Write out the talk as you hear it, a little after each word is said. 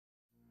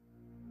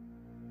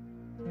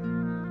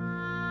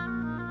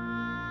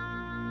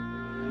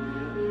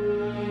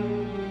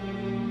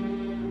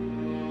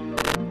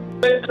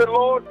The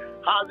Lord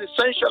has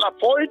essentially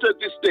appointed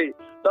this day.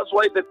 That's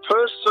why the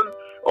person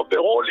of the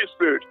Holy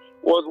Spirit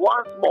was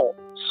once more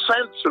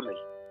sent to me.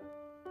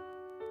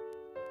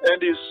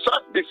 And he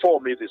sat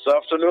before me this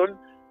afternoon,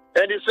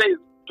 and he said,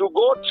 to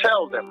go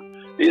tell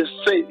them, he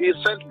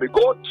sent me,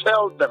 go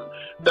tell them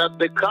that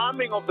the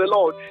coming of the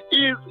Lord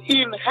is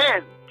in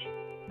hand.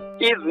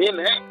 Is in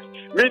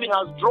hand, meaning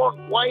has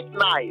drawn quite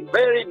nigh,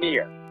 very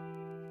near.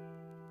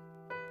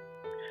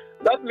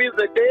 That means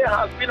the day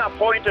has been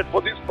appointed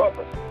for this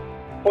purpose,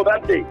 for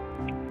that day,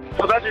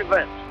 for that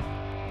event.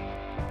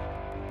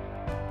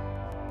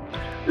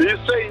 He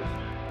says,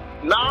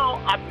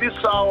 now at this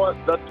hour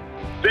that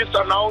this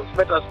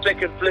announcement has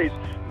taken place,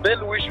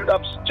 then we should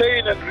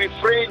abstain and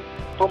refrain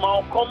from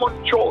our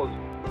common chores,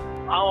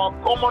 our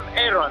common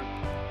errands,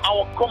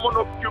 our common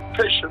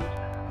occupations,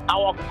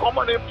 our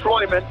common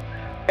employment,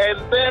 and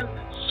then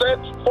set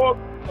forth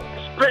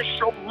a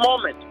special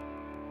moment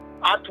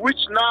at which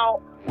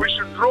now we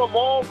should draw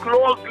more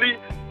closely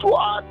to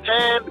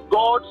attend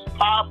God's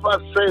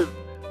purposes,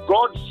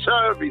 God's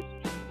service,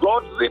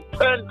 God's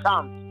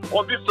repentance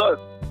on this earth,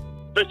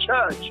 the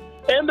church,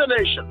 and the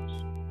nations.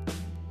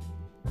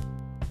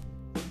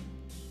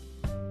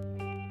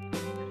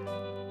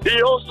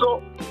 He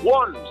also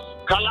warns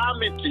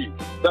calamity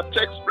that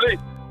takes place.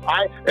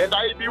 I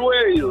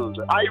bewailed,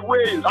 I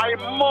wailed, I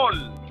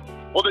mourned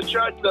for the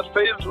church that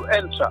failed to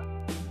enter.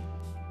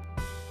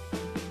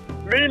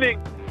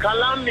 Meaning,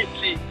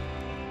 calamity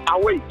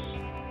awaits.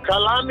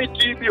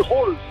 Calamity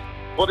beholds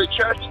for the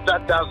church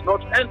that does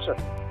not enter.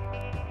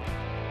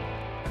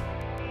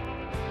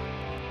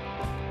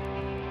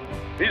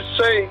 He's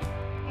saying,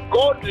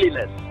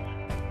 godliness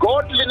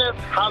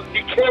has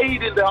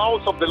decayed in the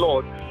house of the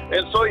Lord.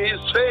 And so he's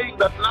saying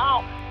that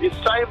now it's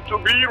time to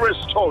be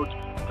restored,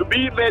 to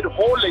be made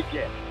whole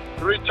again,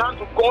 to return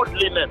to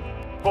godliness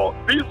for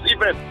this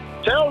event.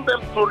 Tell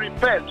them to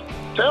repent.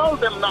 Tell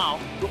them now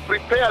to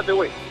prepare the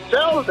way.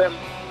 Tell them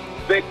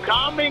the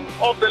coming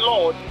of the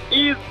Lord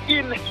is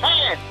in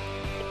hand.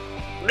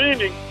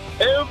 Meaning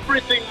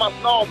everything must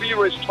now be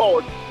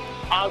restored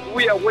as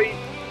we await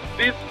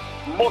this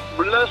most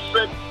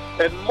blessed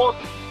and most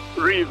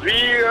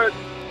revered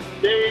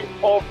day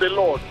of the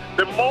Lord.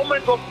 The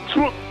moment of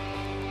truth.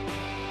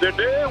 The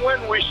day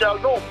when we shall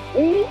know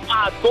who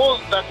are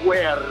those that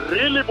were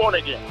really born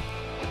again.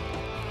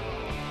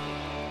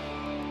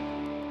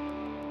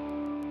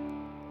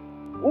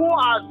 Who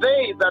are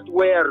they that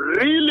were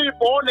really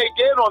born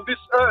again on this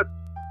earth?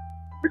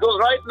 Because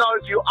right now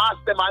if you ask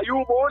them, are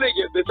you born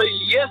again? They say,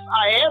 yes,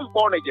 I am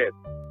born again.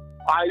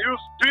 Are you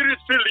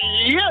spirit-filled?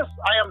 Yes,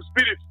 I am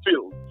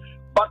spirit-filled.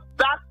 But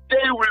that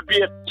day will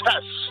be a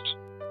test.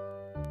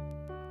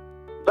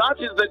 That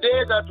is the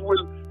day that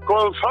will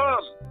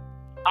confirm,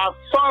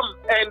 affirm,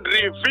 and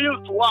reveal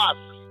to us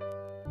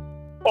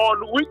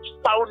on which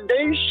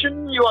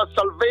foundation your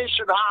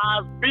salvation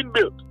has been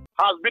built,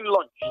 has been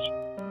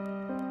launched.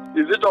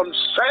 Is it on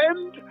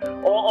sand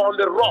or on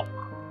the rock?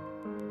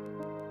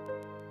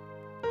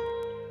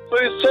 So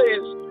it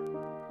says,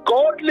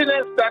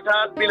 godliness that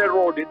has been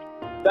eroded,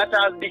 that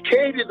has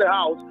decayed in the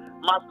house,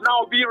 must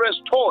now be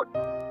restored.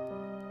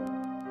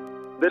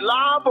 The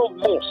love of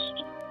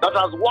most that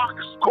has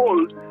waxed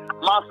cold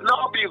must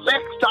now be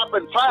vexed up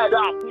and fired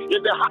up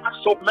in the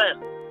hearts of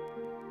men.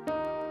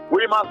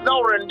 We must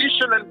now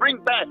rendition and bring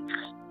back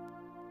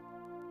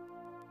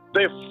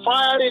the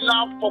fiery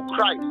love for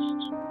Christ.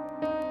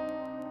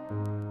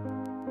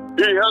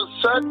 He has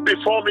said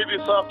before me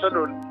this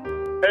afternoon,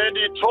 and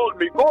he told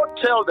me, go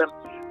tell them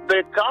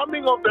the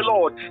coming of the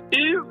Lord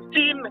is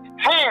in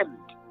hand,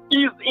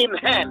 is in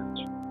hand.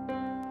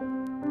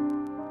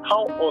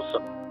 How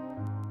awesome.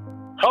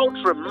 How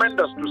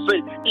tremendous to say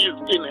is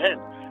in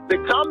hand. The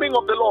coming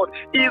of the Lord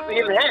is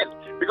in hand,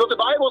 because the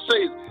Bible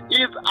says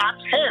is at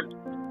hand,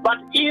 but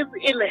is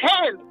in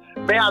hand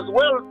may as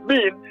well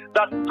mean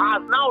that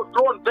has now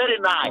drawn very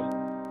nigh,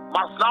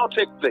 must now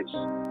take place.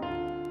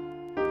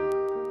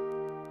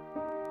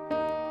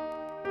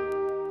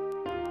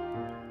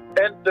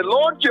 And the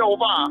Lord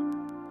Jehovah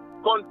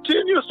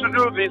continues to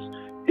do this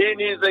in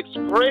his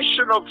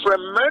expression of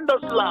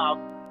tremendous love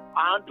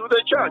unto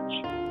the church,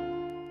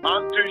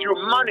 unto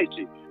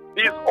humanity.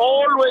 He's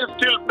always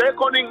still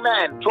beckoning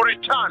man to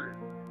return.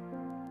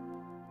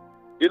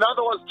 In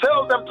other words,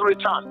 tell them to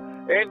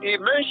return. And he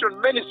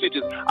mentioned many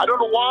cities. I don't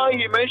know why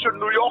he mentioned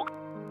New York,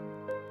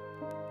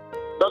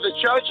 that the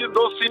church in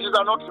those cities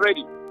are not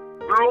ready.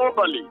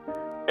 Globally.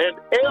 And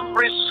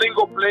every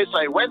single place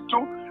I went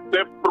to,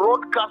 the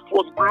broadcast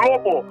was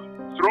global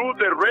through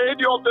the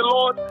radio of the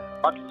Lord,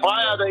 but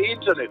via the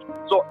internet.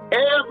 So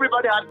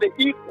everybody had the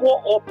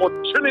equal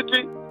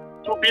opportunity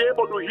to be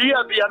able to hear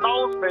the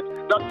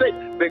announcement that says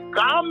the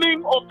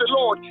coming of the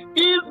Lord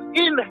is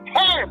in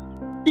hand,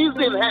 is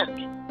in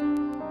hand.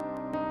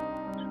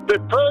 The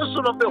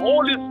person of the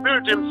Holy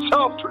Spirit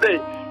himself today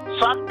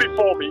sat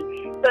before me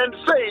and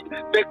said,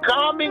 the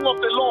coming of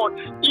the Lord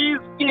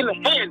is in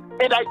hand,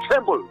 and I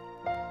trembled.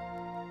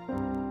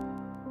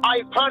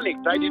 I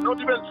panicked. I did not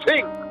even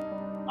think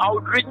I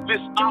would reach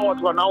this hour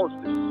to announce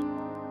this.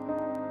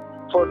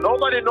 for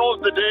nobody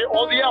knows the day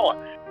or the hour.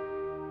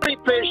 Be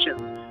patient.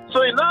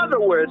 So in other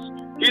words,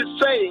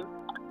 he's saying,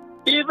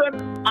 even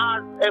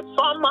as a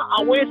farmer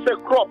awaits a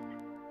crop,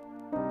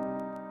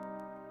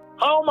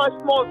 how much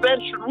more then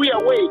should we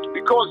await?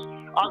 Because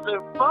as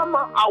a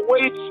farmer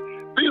awaits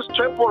these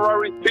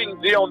temporary things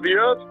here on the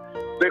earth,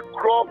 the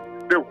crop,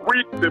 the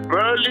wheat, the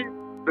barley,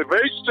 the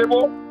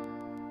vegetable,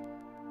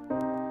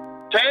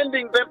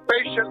 tending them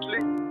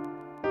patiently,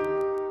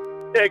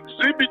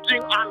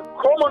 exhibiting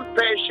uncommon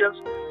patience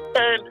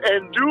and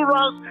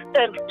endurance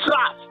and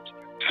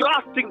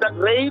trusting that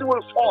rain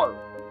will fall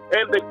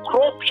and the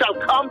crop shall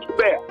come to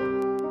bear.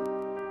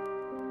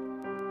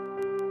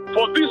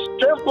 For this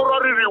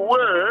temporary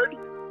reward,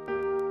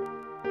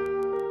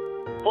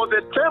 for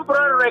the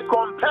temporary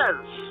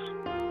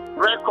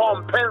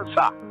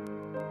recompensa,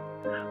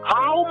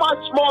 how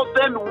much more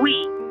then we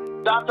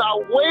that are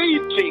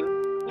waiting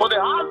for the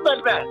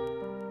husbandman,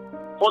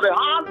 for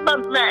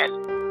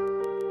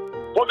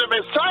the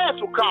Messiah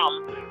to come,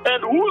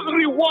 and whose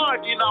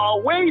reward in our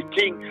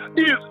waiting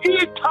is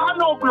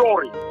eternal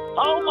glory.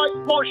 How much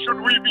more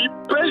should we be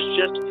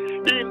patient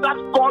in that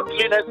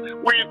godliness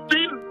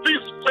within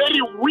this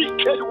very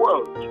wicked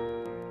world?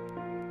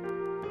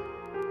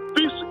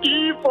 This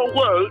evil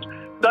world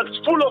that's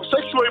full of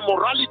sexual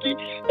immorality.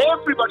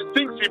 Everybody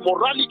thinks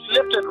immorality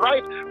left and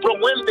right,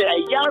 from when they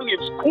are young in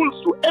schools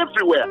to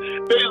everywhere.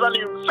 There is an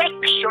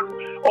infection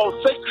of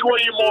sexual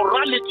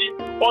immorality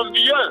on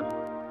the earth.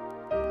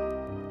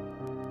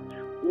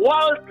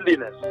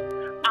 Worldliness,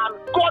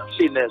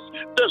 ungodliness,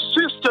 the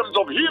systems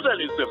of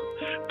heathenism,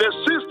 the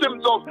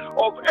systems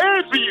of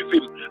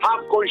atheism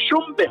have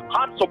consumed the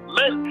hearts of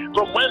men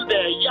from when they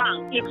are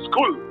young in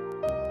school.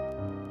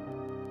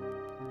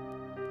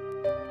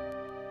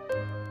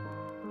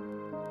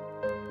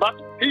 But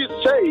he's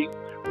saying,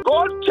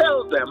 God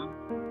tells them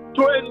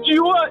to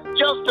endure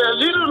just a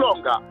little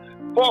longer,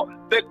 for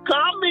the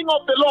coming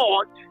of the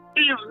Lord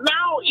is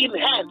now in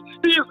hand.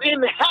 Is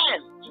in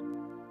hand.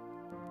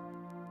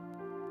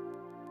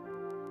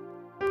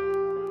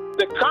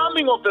 The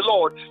coming of the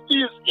Lord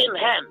is in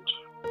hand.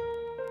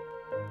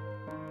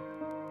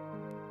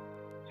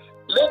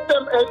 Let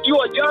them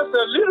endure just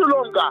a little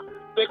longer.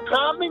 The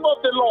coming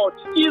of the Lord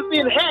is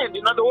in hand.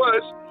 In other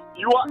words,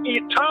 your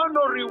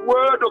eternal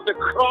reward of the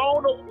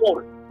crown of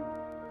glory,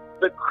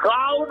 the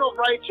crown of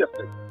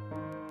righteousness,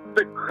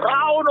 the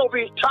crown of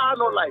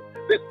eternal life,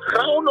 the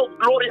crown of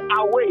glory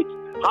awaits.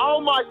 How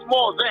much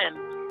more then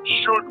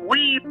should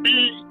we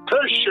be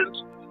patient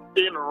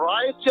in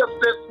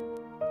righteousness,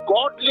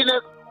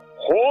 godliness,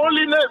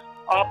 holiness,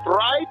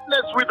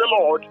 uprightness with the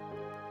Lord,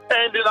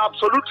 and in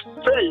absolute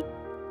faith,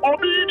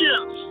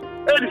 obedience,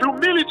 and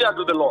humility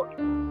unto the Lord?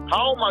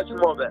 How much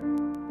more then?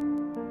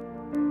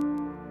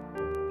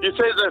 He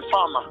says a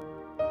farmer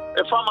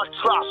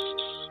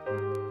trusts,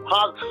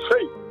 has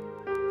faith,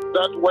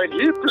 that when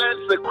he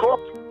plants the crop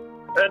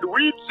and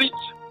weeds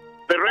it,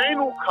 the rain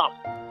will come.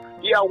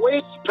 He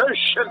awaits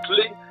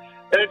patiently,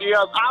 and he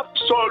has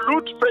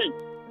absolute faith,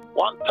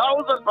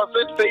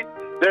 1000% faith,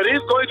 there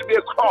is going to be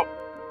a crop.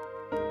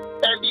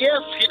 And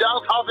yes, he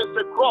does harvest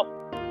a crop.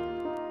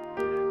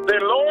 The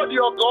Lord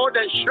your God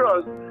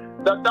ensures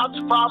that that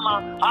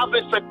farmer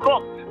harvests a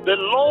crop. The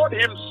Lord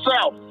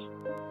himself,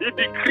 he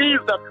decrees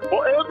that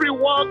for every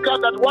worker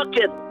that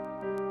worketh,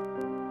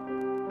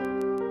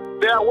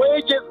 their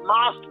wages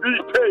must be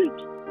paid.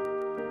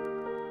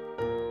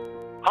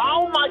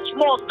 How much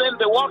more then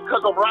the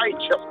workers of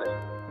righteousness,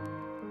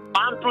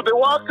 and to the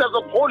workers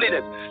of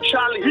holiness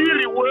shall he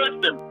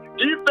reward them,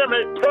 give them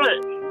a pay,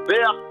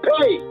 their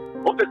pay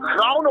of the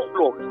crown of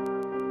glory.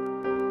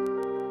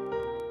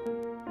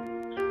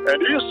 And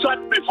he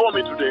sat before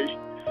me today,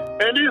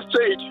 and he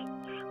said,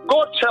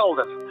 God tell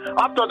them,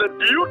 after the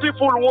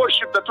beautiful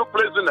worship that took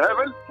place in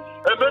heaven,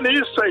 and then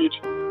he said,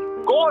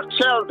 God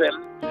tell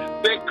them,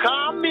 the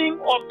coming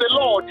of the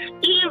Lord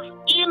is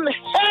in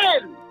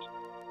hand.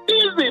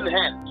 Is in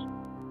hand.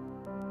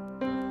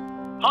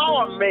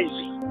 How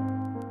amazing.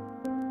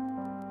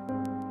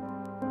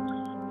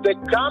 The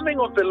coming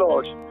of the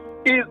Lord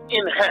is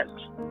in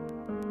hand.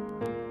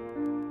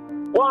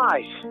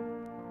 Why?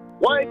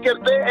 Why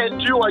can they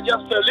endure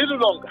just a little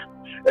longer?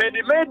 And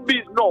it made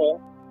me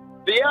know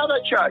the other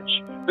church,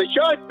 the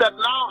church that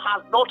now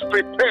has not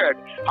prepared,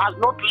 has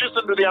not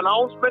listened to the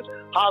announcement,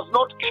 has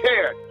not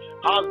cared,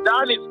 has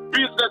done its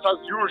business as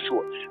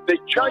usual. The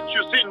church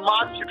you see in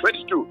Matthew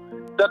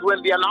 22, that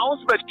when the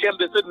announcement came,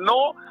 they said,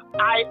 no,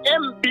 I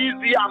am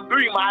busy, I'm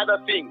doing my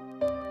other thing.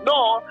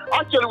 No,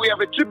 actually we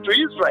have a trip to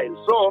Israel,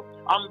 so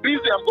I'm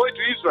busy, I'm going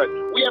to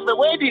Israel. We have a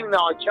wedding in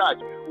our church.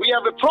 We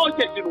have a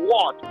project in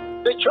what?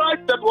 The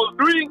church that was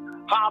doing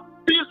her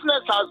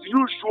business as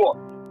usual,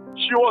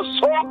 she was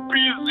so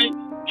busy,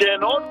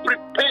 cannot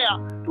prepare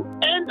to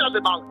enter the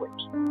banquet.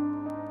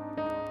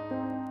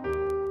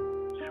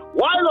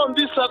 While on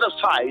this other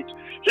side,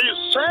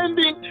 he's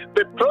sending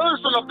the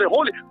person of the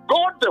Holy,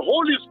 God the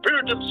Holy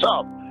Spirit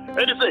himself.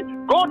 And he said,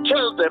 God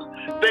tells them,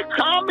 the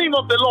coming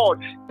of the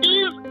Lord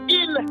is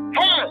in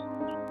hand.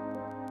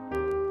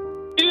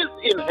 Is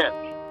in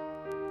hand.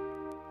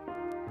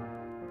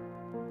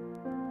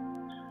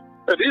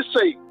 And he's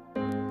saying,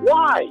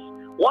 why?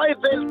 Why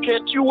then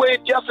can't you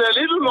wait just a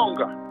little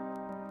longer?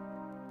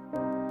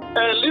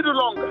 A little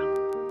longer.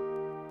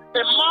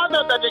 A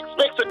mother that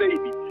expects a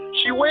baby,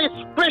 she waits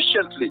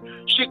patiently.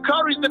 She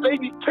carries the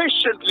baby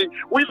patiently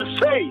with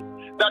faith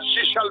that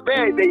she shall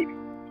bear a baby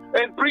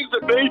and brings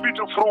the baby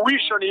to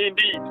fruition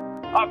indeed.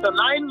 After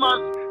 9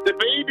 months, the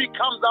baby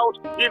comes out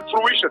in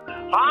fruition.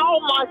 How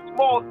much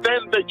more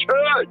then the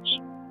church?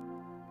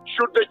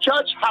 Should the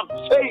church have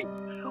faith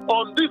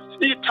on this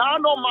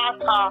eternal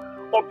matter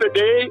of the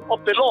day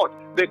of the Lord?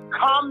 The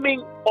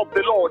coming of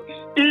the Lord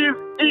is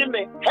in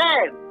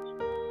hand.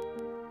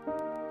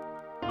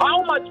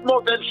 How much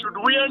more then should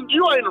we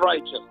endure in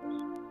righteousness,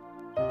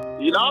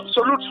 in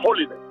absolute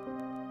holiness,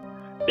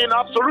 in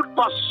absolute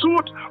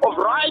pursuit of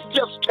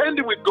righteous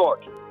standing with God,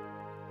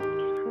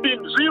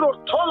 in zero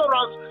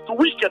tolerance to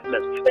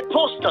wickedness,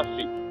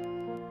 apostasy,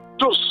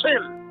 to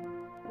sin?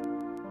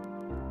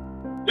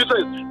 He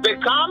says, the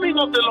coming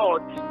of the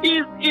Lord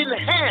is in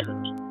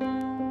hand.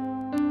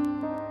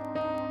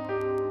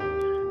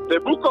 The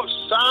book of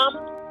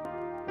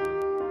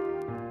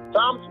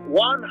Psalms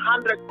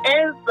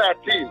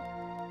 113,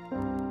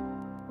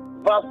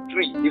 verse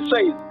 3, it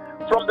says,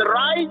 from the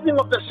rising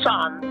of the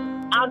sun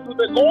unto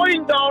the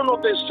going down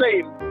of the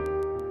same,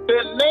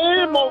 the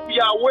name of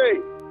Yahweh,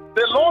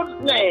 the Lord's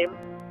name,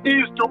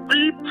 is to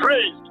be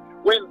praised.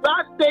 When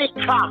that day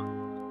comes,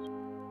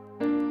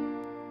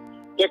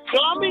 the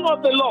coming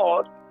of the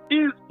Lord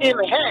is in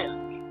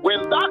hand.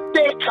 When that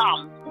day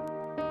comes,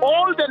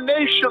 all the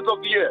nations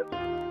of the earth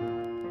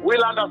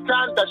will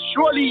understand that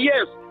surely,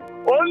 yes,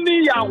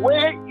 only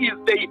Yahweh is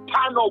the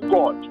eternal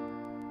God.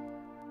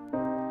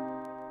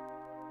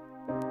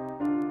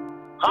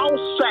 How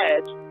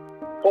sad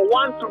for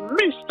one to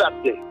miss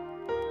that day,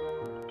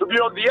 to be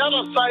on the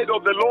other side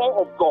of the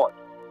law of God,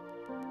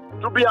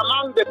 to be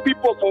among the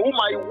people for whom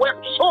I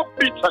wept so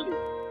bitterly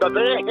that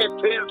they had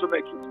failed to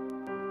make it.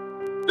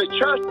 The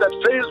church that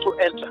fails to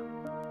enter.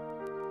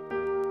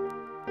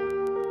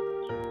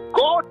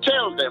 Go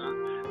tell them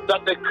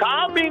that the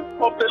coming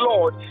of the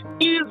Lord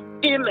is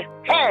in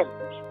hand.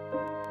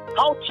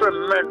 How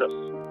tremendous.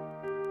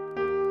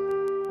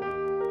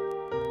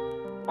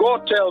 Go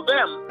tell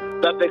them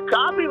that the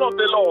coming of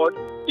the Lord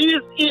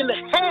is in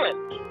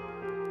hand.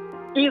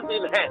 Is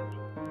in hand.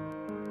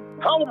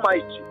 How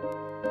mighty.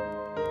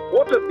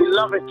 What a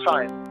beloved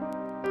time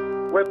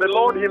when the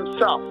Lord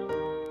himself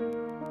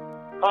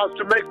has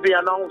to make the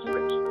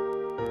announcement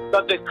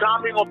that the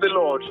coming of the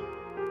Lord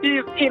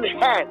is in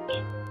hand.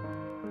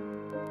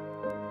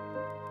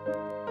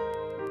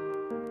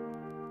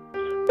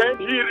 And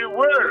he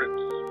rewards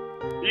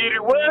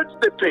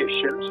the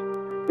patient.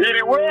 He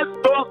rewards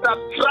those that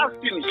trust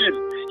in him.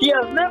 He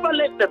has never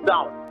let them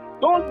down.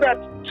 Those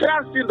that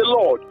trust in the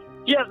Lord,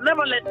 he has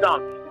never let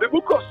down. The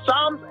book of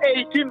Psalms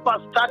 18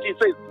 verse 30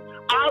 says,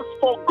 as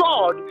for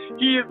God,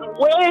 his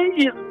way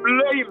is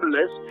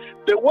blameless.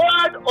 The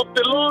word of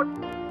the Lord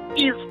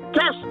is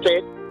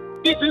tested.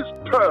 It is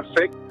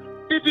perfect.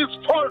 It is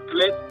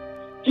faultless.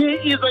 He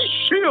is a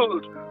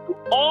shield to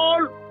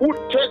all who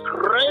take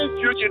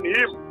refuge in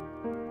him.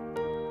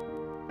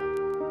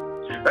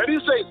 And he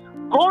says,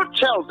 go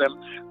tell them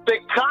the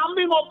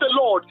coming of the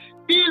Lord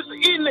is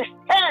in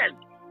hand.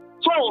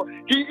 So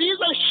he is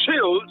a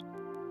shield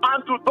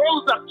unto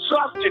those that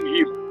trust in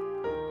him.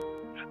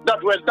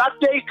 That when that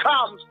day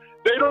comes,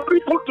 they don't be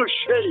put to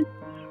shame,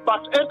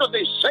 but enter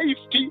the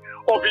safety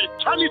of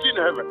eternity in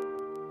heaven.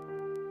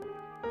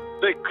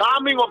 The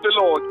coming of the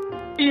Lord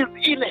is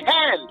in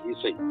hand, he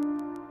says.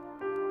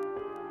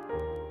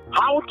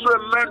 How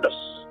tremendous.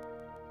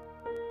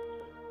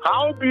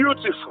 How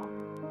beautiful.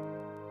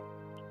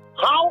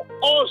 How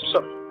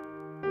awesome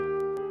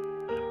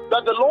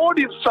that the Lord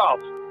himself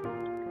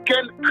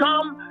can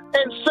come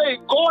and say,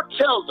 go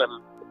tell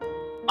them,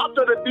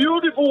 after the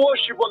beautiful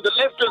worship on the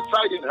left-hand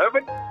side in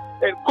heaven,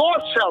 and go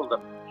tell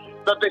them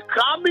that the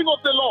coming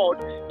of the Lord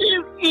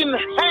is in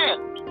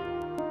hand.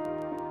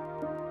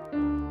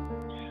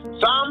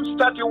 Psalms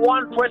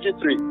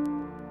 31:23.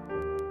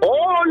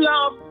 Oh,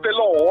 love the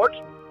Lord,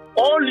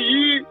 all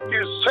ye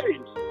his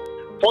saints,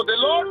 for the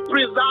Lord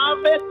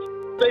preserveth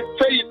the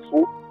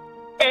faithful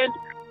and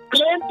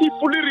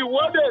plentifully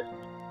rewarded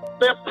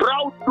the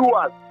proud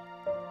doers.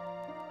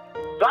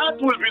 That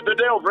will be the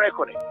day of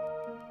reckoning.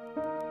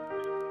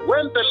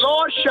 When the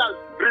Lord shall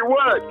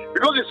reward,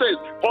 because he says,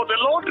 for the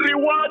Lord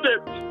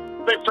rewarded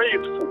the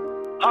faithful.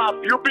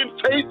 Have you been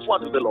faithful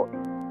to the Lord?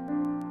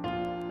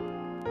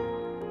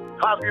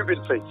 Have you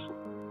been faithful?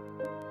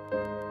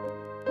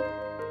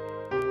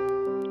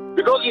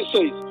 Because he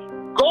says,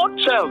 go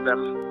tell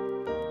them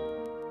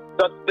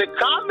that the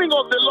coming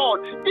of the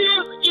Lord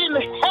is in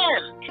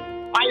hand.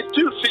 I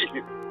still see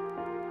him.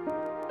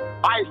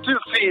 I still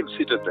see him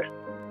seated there.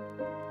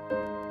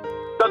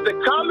 That the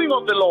coming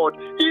of the Lord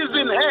is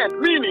in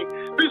hand, meaning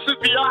this is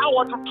the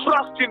hour to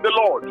trust in the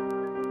Lord.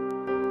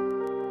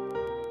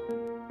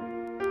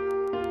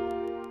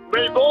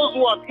 May those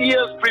who have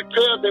ears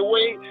prepare the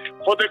way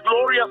for the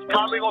glorious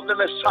coming of the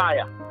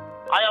Messiah.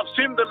 I have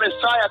seen the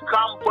Messiah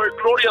come for a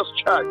glorious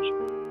church.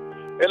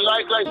 And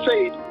like I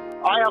said,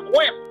 I have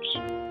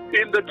wept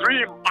in the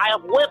dream. I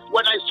have wept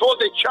when I saw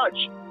the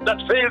church that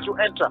failed to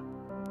enter.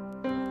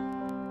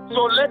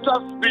 So let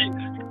us be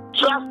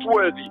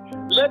trustworthy.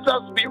 Let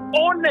us be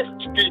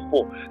honest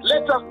people.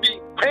 Let us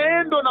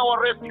depend on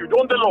our refuge,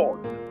 on the Lord.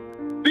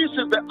 This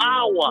is the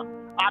hour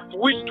at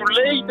which to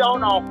lay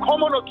down our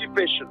common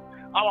occupation,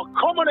 our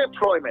common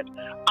employment,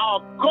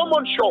 our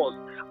common chores,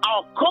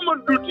 our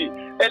common duty,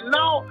 and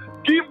now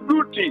give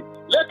duty.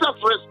 Let us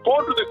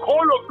respond to the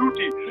call of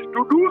duty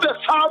to do the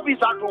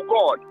service unto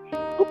God,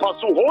 to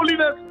pursue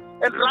holiness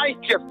and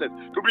righteousness,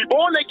 to be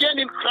born again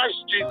in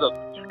Christ Jesus,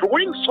 to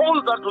win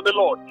souls unto the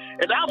Lord.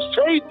 And I've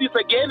said this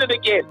again and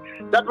again,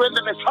 that when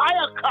the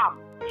Messiah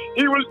comes,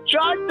 he will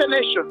judge the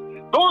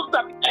nations. Those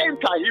that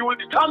enter, he will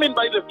determine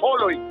by the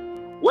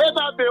following: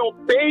 whether they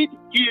obeyed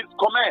his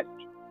command.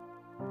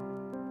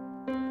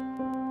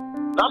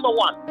 Number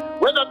one,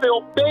 whether they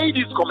obeyed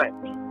his command.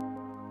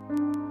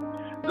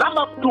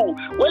 Number two,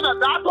 whether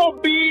that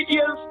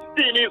obedience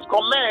in his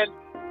command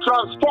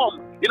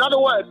transformed. In other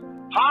words,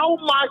 how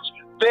much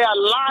their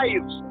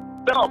lives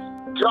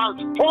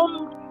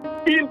transformed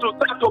into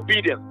that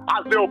obedience.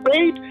 As they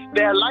obeyed,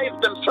 their lives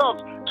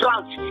themselves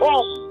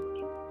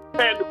transformed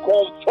and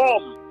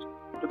conformed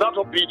to that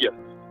obedience.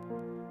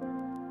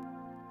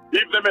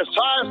 If the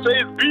Messiah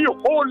says, be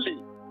holy,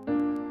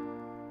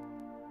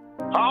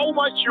 how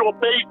much you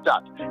obeyed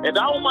that, and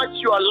how much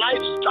your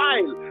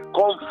lifestyle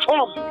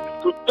conformed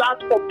to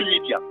that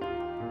obedience.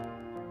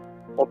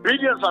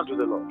 Obedience unto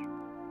the Lord.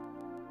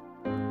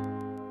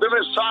 The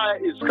Messiah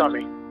is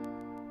coming.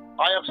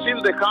 I have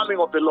seen the coming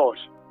of the Lord.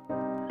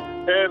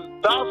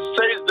 And thus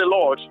says the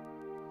Lord,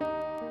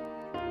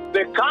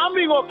 the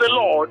coming of the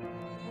Lord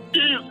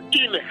is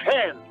in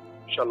hand.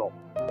 Shalom.